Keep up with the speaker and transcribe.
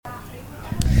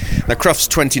Now, Crufts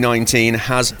 2019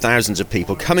 has thousands of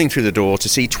people coming through the door to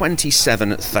see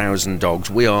 27,000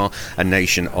 dogs. We are a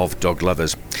nation of dog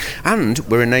lovers. And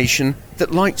we're a nation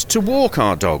that likes to walk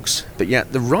our dogs. But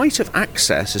yet the right of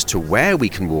access as to where we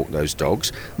can walk those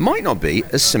dogs might not be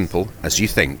as simple as you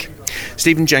think.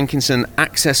 Stephen Jenkinson,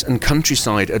 Access and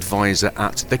Countryside Advisor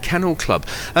at the Kennel Club.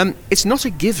 It's not a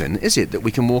given, is it, that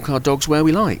we can walk our dogs where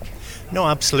we like? No,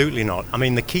 absolutely not. I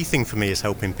mean, the key thing for me is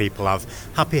helping people have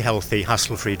happy, healthy,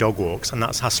 hassle-free dog walks, and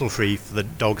that's hassle-free for the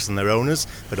dogs and their owners,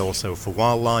 but also for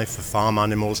wildlife, for farm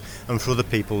animals, and for other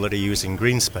people that are using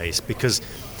green space, because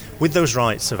with those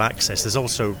rights of access, there's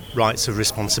also rights of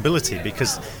responsibility,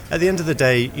 because at the end of the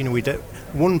day,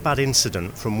 one bad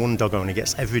incident from one dog owner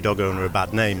gets every dog owner a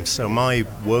bad name. So my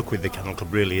work with the Kennel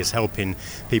Club really is helping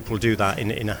people do that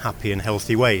in a happy and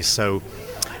healthy way. So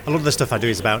a lot of the stuff I do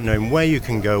is about knowing where you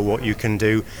can go, what you can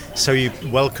do, so you're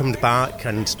welcomed back,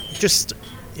 and just,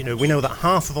 we know that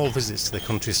half of all visits to the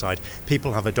countryside,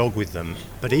 people have a dog with them.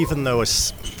 But even though a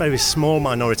very small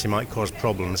minority might cause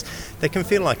problems, they can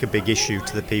feel like a big issue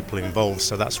to the people involved.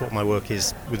 So that's what my work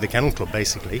is with the Kennel Club,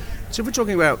 basically. So if we're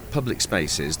talking about public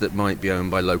spaces that might be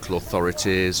owned by local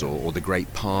authorities or the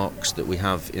great parks that we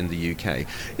have in the UK,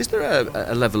 is there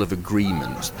a level of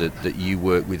agreement that you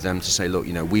work with them to say, look,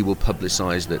 we will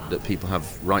publicise that people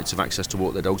have rights of access to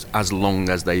walk their dogs as long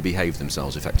as they behave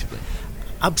themselves effectively?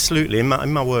 Absolutely. In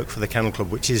my work for the Kennel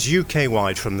Club, which is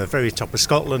UK-wide from the very top of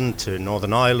Scotland to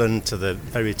Northern Ireland to the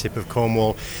very tip of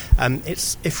Cornwall,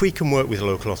 it's if we can work with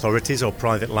local authorities or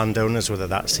private landowners, whether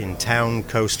that's in town,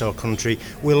 coast or country,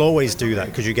 we'll always do that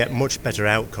because you get much better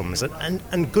outcomes.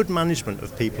 And good management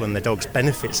of people and their dogs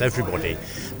benefits everybody.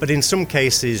 But in some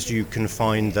cases you can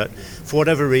find that for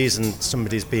whatever reason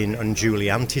somebody's been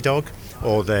unduly anti-dog,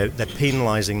 or they're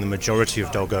penalising the majority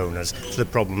of dog owners for the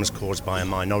problems caused by a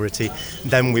minority,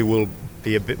 then we will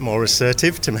be a bit more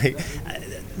assertive to make...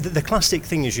 The classic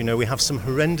thing is, we have some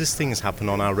horrendous things happen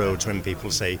on our roads when people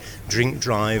say drink,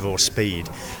 drive or speed.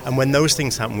 And when those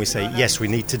things happen, we say, yes, we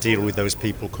need to deal with those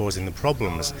people causing the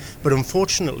problems. But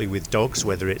unfortunately with dogs,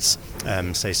 whether it's,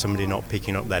 say, somebody not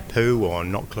picking up their poo or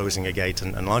not closing a gate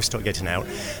and livestock getting out,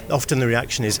 often the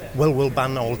reaction is, well, we'll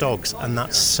ban all dogs. And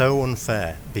that's so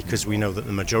unfair, because we know that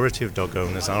the majority of dog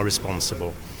owners are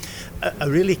responsible. A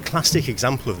really classic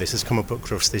example of this has come up at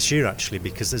Crufts this year, actually,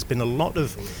 because there's been a lot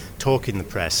of talk in the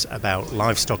press about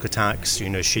livestock attacks,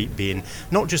 sheep being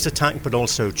not just attacked but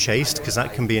also chased, because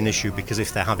that can be an issue, because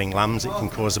if they're having lambs it can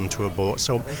cause them to abort.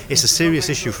 So it's a serious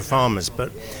issue for farmers,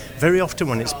 but very often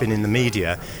when it's been in the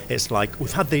media, it's like,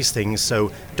 we've had these things,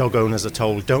 so dog owners are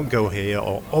told, don't go here,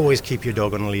 or always keep your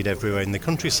dog on a lead everywhere in the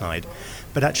countryside.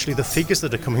 But actually the figures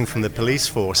that are coming from the police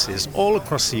forces all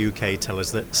across the UK tell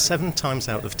us that 7 times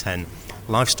out of 10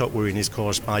 livestock worrying is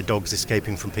caused by dogs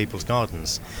escaping from people's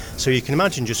gardens. So you can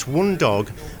imagine just one dog,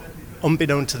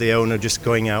 unbeknown to the owner, just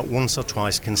going out once or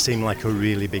twice can seem like a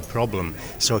really big problem.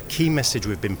 So a key message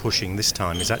we've been pushing this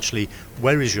time is actually,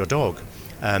 where is your dog?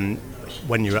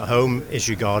 When you're at home, is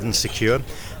your garden secure?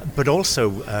 But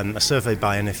also a survey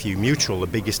by NFU Mutual, the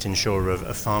biggest insurer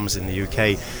of farms in the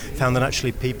UK, found that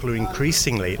actually people are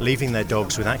increasingly leaving their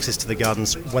dogs with access to the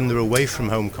gardens when they're away from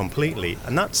home completely.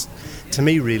 And that's, to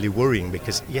me, really worrying,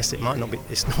 because yes,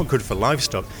 it's not good for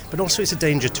livestock, but also it's a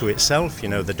danger to itself.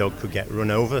 The dog could get run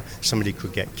over, somebody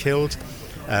could get killed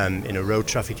in a road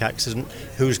traffic accident.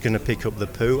 Who's going to pick up the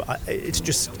poo? It's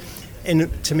just,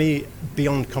 to me,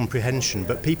 beyond comprehension,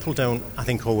 but people don't, I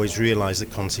think, always realise the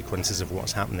consequences of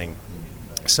what's happening.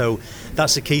 So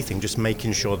that's the key thing, just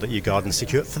making sure that your garden's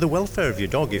secure for the welfare of your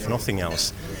dog, if nothing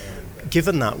else.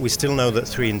 Given that, we still know that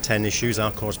 3 in 10 issues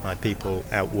are caused by people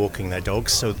out walking their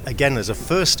dogs. So again, as a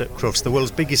first at Crufts, the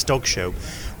world's biggest dog show,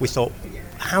 we thought,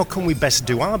 how can we best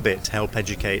do our bit to help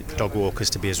educate dog walkers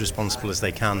to be as responsible as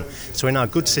they can? So in our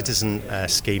Good Citizen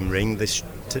scheme ring,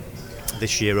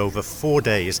 this year, over 4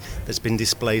 days, there's been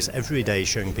displays every day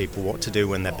showing people what to do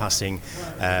when they're passing,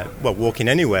 walking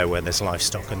anywhere where there's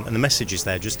livestock. And the message is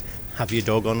there, just have your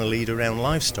dog on a lead around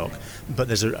livestock. But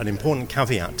there's an important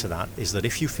caveat to that, is that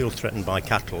if you feel threatened by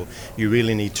cattle, you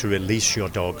really need to release your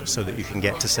dog so that you can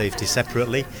get to safety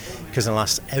separately. Because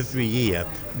alas, every year,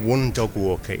 one dog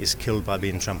walker is killed by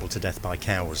being trampled to death by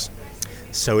cows.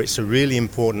 So it's a really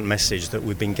important message that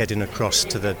we've been getting across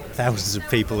to the thousands of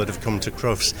people that have come to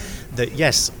Crufts, that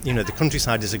yes, the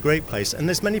countryside is a great place, and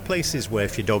there's many places where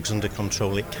if your dog's under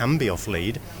control it can be off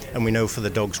lead, and we know for the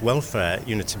dog's welfare,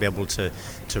 to be able to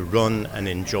run and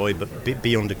enjoy but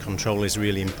be under control is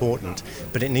really important.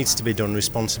 But it needs to be done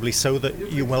responsibly so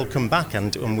that you welcome back,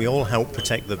 and we all help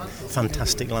protect the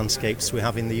fantastic landscapes we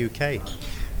have in the UK.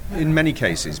 In many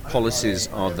cases, policies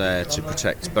are there to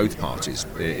protect both parties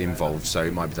involved. So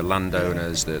it might be the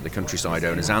landowners, the countryside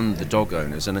owners, and the dog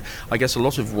owners. And I guess a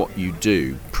lot of what you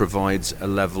do provides a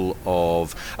level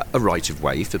of a right of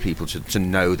way for people to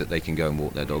know that they can go and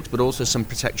walk their dogs, but also some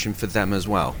protection for them as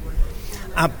well.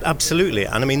 Absolutely,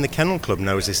 and I mean the Kennel Club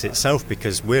knows this itself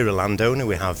because we're a landowner.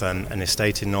 We have an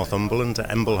estate in Northumberland at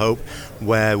Emblehope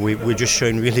where we're just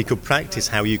showing really good practice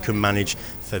how you can manage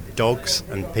for dogs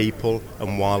and people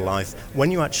and wildlife when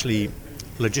you actually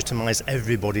legitimise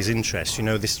everybody's interests. You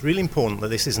know, this is really important that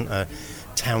this isn't a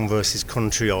town versus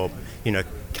country or, you know,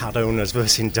 cat owners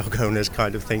versus dog owners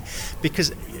kind of thing,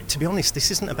 because to be honest,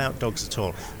 this isn't about dogs at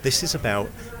all. This is about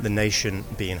the nation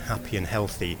being happy and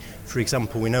healthy. For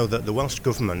example, we know that the Welsh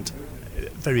Government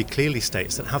very clearly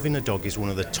states that having a dog is one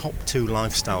of the top 2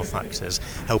 lifestyle factors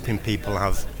helping people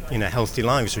have, you know, healthy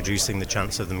lives, reducing the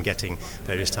chance of them getting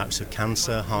various types of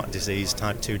cancer, heart disease,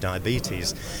 type 2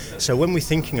 diabetes. So when we're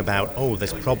thinking about,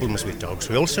 there's problems with dogs,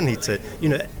 we also need to, you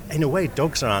know, in a way,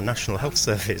 dogs are our National Health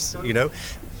Service, you know.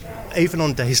 Even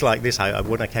on days like this,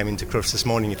 when I came into Crufts this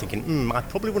morning, you're thinking, I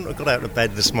probably wouldn't have got out of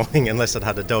bed this morning unless I'd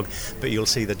had a dog. But you'll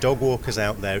see the dog walkers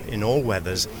out there in all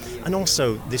weathers. And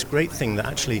also this great thing that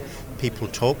actually people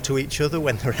talk to each other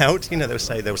when they're out. You know, they'll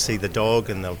say they'll see the dog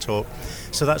and they'll talk.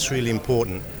 So that's really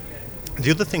important.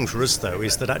 The other thing for us, though,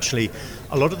 is that actually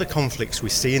a lot of the conflicts we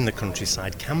see in the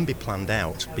countryside can be planned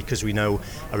out because we know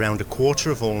around a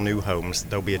quarter of all new homes,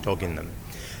 there'll be a dog in them.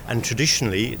 And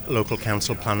traditionally, local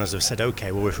council planners have said,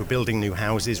 OK, well, if we're building new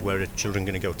houses, where are children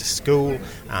going to go to school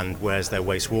and where's their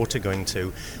wastewater going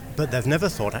to? But they've never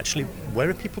thought, actually, where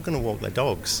are people going to walk their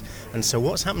dogs? And so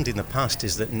what's happened in the past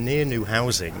is that near new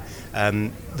housing,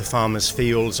 the farmers'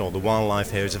 fields or the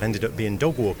wildlife areas have ended up being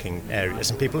dog walking areas.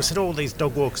 And people have said, these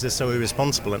dog walkers are so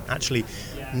irresponsible. And actually,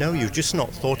 no, you've just not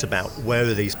thought about where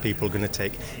are these people going to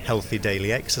take healthy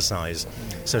daily exercise.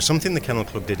 So something the Kennel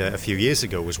Club did a few years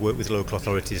ago was work with local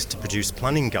authorities to produce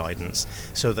planning guidance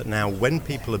so that now when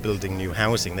people are building new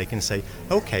housing, they can say,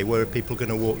 OK, where are people going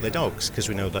to walk their dogs? Because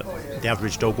we know that the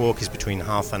average dog walk is between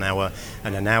half an hour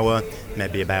and an hour,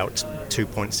 maybe about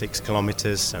 2.6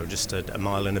 kilometres, so just a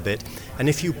mile and a bit. And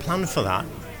if you plan for that,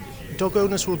 dog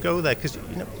owners will go there because,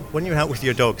 you know, when you're out with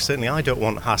your dog, certainly I don't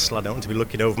want hassle. I don't want to be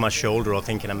looking over my shoulder or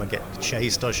thinking I'm going to get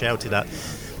chased or shouted at.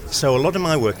 So a lot of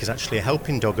my work is actually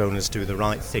helping dog owners do the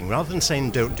right thing. Rather than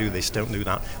saying don't do this, don't do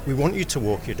that, we want you to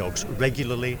walk your dogs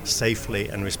regularly, safely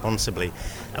and responsibly.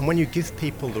 And when you give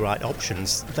people the right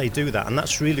options, they do that. And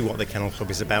that's really what the Kennel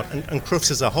Club is about. And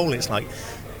Crufts as a whole, it's like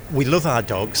we love our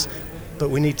dogs, but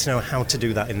we need to know how to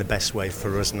do that in the best way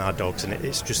for us and our dogs. And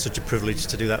it's just such a privilege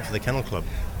to do that for the Kennel Club.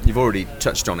 You've already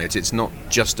touched on it. It's not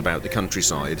just about the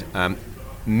countryside.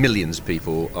 Millions of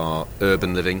people are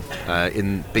urban living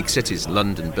in big cities,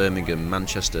 London, Birmingham,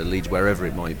 Manchester, Leeds, wherever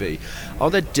it might be. Are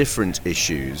there different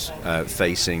issues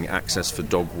facing access for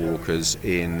dog walkers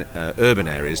in urban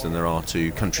areas than there are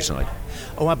to countryside?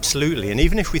 Oh, absolutely. And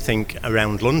even if we think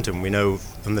around London, we know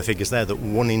from the figures there that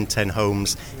 1 in 10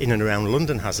 homes in and around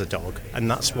London has a dog.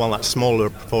 And while that's smaller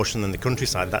proportion than the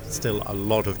countryside, that's still a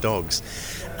lot of dogs.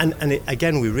 And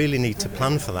again, we really need to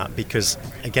plan for that because,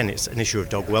 again, it's an issue of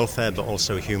dog welfare, but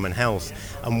also human health.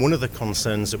 And one of the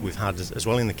concerns that we've had as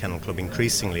well in the Kennel Club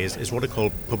increasingly is what are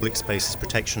called public spaces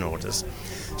protection orders.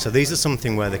 So these are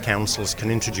something where the councils can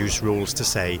introduce rules to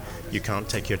say you can't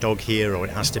take your dog here, or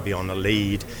it has to be on a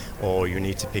lead, or you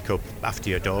need to pick up after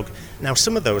your dog. Now,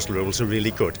 some of those rules are really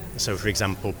good. So, for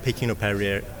example, picking up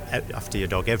after your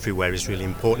dog everywhere is really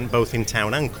important, both in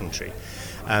town and country.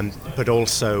 But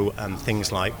also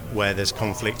things like where there's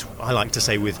conflict, I like to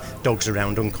say with dogs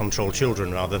around uncontrolled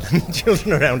children rather than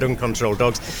children around uncontrolled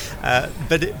dogs.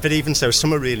 But even so,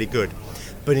 some are really good.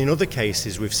 But in other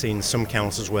cases, we've seen some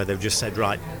councils where they've just said,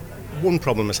 right, one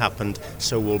problem has happened,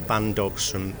 so we'll ban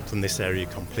dogs from this area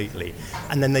completely.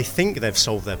 And then they think they've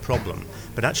solved their problem.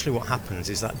 But actually what happens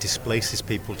is that displaces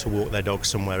people to walk their dogs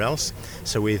somewhere else.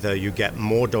 So either you get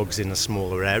more dogs in a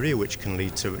smaller area, which can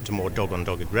lead to more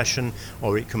dog-on-dog aggression,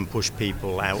 or it can push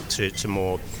people out to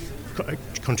more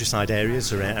countryside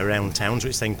areas around towns,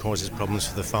 which then causes problems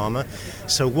for the farmer.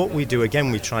 So what we do,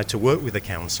 again, we try to work with the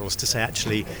councils to say,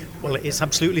 actually, well, it's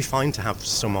absolutely fine to have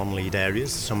some on-lead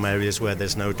areas, some areas where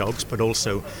there's no dogs, but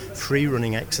also free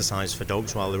running exercise for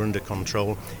dogs while they're under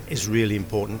control is really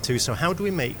important too. So how do we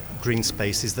make green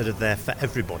spaces that are there for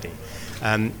everybody?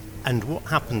 And what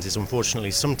happens is,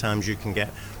 unfortunately, sometimes you can get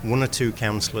one or two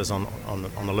counsellors on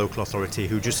a local authority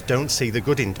who just don't see the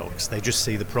good in dogs. They just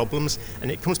see the problems. And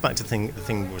it comes back to the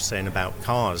thing we were saying about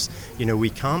cars. We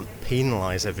can't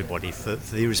penalise everybody for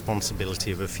the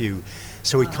irresponsibility of a few.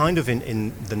 So we kind of,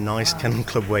 in the nice Kennel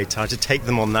Club way, try to take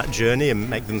them on that journey and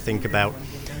make them think about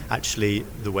actually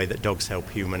the way that dogs help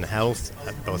human health,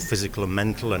 both physical and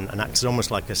mental, and acts almost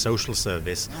like a social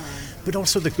service, but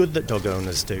also the good that dog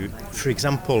owners do. For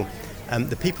example,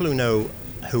 the people who know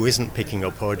who isn't picking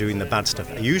up or doing the bad stuff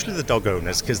are usually the dog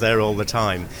owners, because they're all the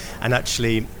time. And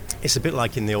actually, it's a bit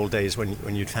like in the old days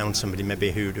when you'd found somebody maybe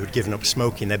who'd given up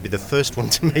smoking. They'd be the first one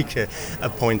to make a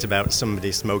point about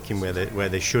somebody smoking where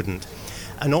they shouldn't.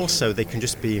 And also, they can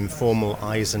just be informal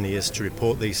eyes and ears to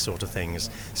report these sort of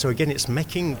things. So again, it's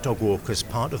making dog walkers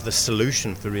part of the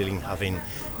solution for really having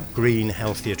green,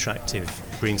 healthy, attractive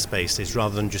green spaces,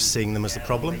 rather than just seeing them as the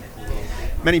problem.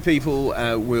 Many people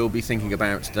will be thinking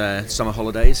about their summer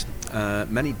holidays.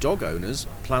 Many dog owners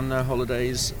plan their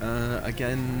holidays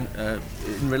again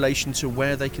in relation to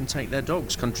where they can take their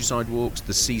dogs, countryside walks,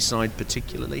 the seaside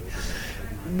particularly.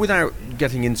 Without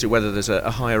getting into whether there's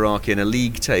a hierarchy and a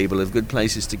league table of good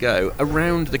places to go,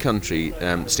 around the country,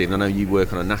 Stephen, I know you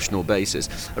work on a national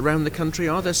basis, around the country,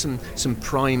 are there some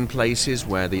prime places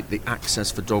where the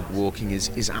access for dog walking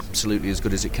is absolutely as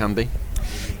good as it can be?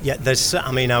 Yeah,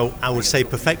 I would say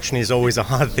perfection is always a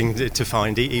hard thing to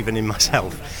find, even in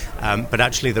myself. But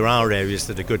actually there are areas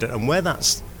that are good. And where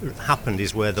that's happened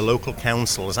is where the local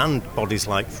councils and bodies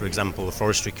like, for example, the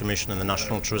Forestry Commission and the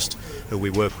National Trust, who we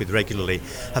work with regularly,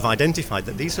 have identified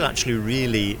that these are actually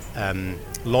really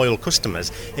loyal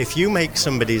customers. If you make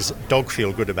somebody's dog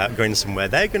feel good about going somewhere,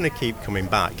 they're going to keep coming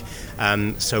back.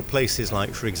 So places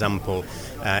like, for example,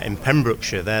 in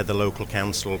Pembrokeshire, there the local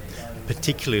council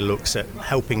particularly looks at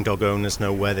helping dog owners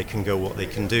know where they can go, what they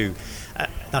can do.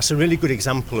 That's a really good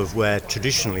example of where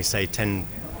traditionally, say 10,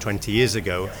 20 years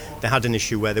ago, they had an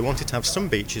issue where they wanted to have some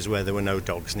beaches where there were no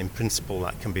dogs, and in principle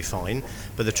that can be fine.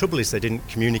 But the trouble is they didn't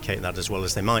communicate that as well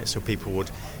as they might. So people would,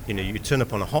 you turn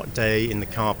up on a hot day in the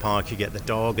car park, you get the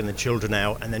dog and the children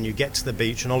out, and then you get to the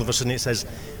beach and all of a sudden it says,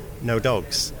 no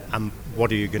dogs. And what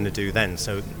are you going to do then?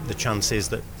 So the chance is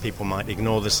that people might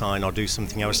ignore the sign or do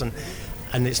something else.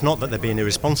 And it's not that they're being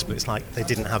irresponsible, it's like they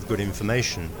didn't have good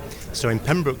information. So in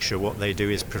Pembrokeshire, what they do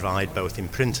is provide, both in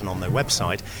print and on their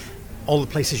website, all the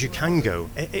places you can go.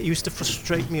 It used to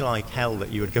frustrate me like hell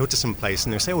that you would go to some place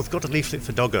and they would say, we've got a leaflet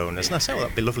for dog owners. And I say,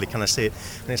 that'd be lovely, can I see it?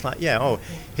 And it's like,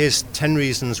 here's 10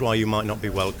 reasons why you might not be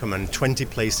welcome and 20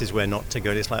 places where not to go.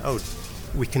 And it's like,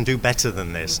 we can do better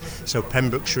than this. So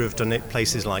Pembrokeshire have done it,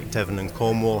 places like Devon and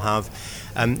Cornwall have.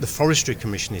 The Forestry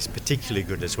Commission is particularly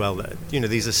good as well.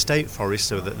 These are state forests,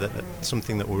 so that's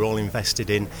something that we're all invested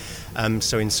in.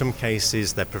 So in some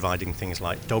cases they're providing things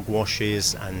like dog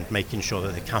washes and making sure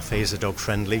that the cafes are dog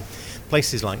friendly.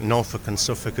 Places like Norfolk and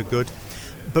Suffolk are good.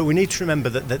 But we need to remember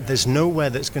that there's nowhere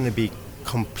that's going to be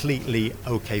completely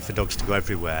okay for dogs to go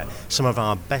everywhere. Some of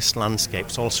our best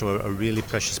landscapes also are really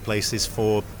precious places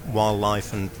for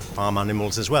wildlife and farm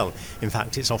animals as well. In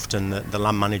fact, it's often the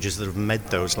land managers that have made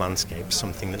those landscapes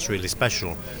something that's really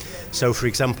special. So, for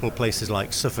example, places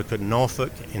like Suffolk and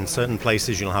Norfolk, in certain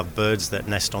places you'll have birds that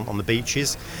nest on the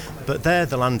beaches, but there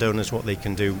the landowners, what they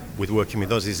can do with working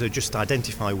with us is to just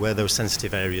identify where those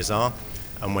sensitive areas are.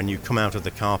 And when you come out of the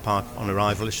car park on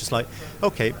arrival, it's just like,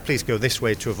 okay, please go this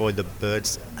way to avoid the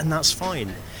birds, and that's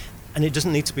fine. And it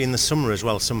doesn't need to be in the summer as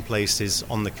well. Some places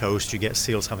on the coast, you get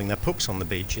seals having their pups on the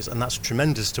beaches, and that's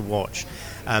tremendous to watch.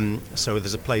 So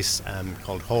there's a place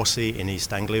called Horsey in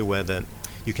East Anglia where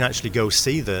you can actually go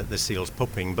see the seals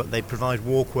pupping, but they provide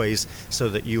walkways so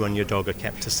that you and your dog are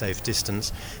kept a safe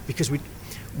distance, because we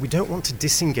don't want to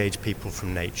disengage people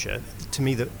from nature. To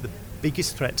me, the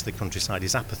biggest threat to the countryside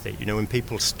is apathy. When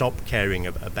people stop caring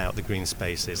about the green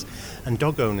spaces, and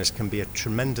dog owners can be a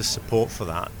tremendous support for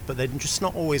that, but they're just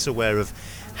not always aware of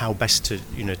how best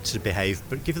to behave.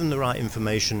 But give them the right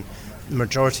information, the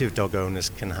majority of dog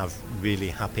owners can have really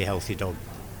happy, healthy dog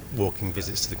walking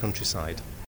visits to the countryside.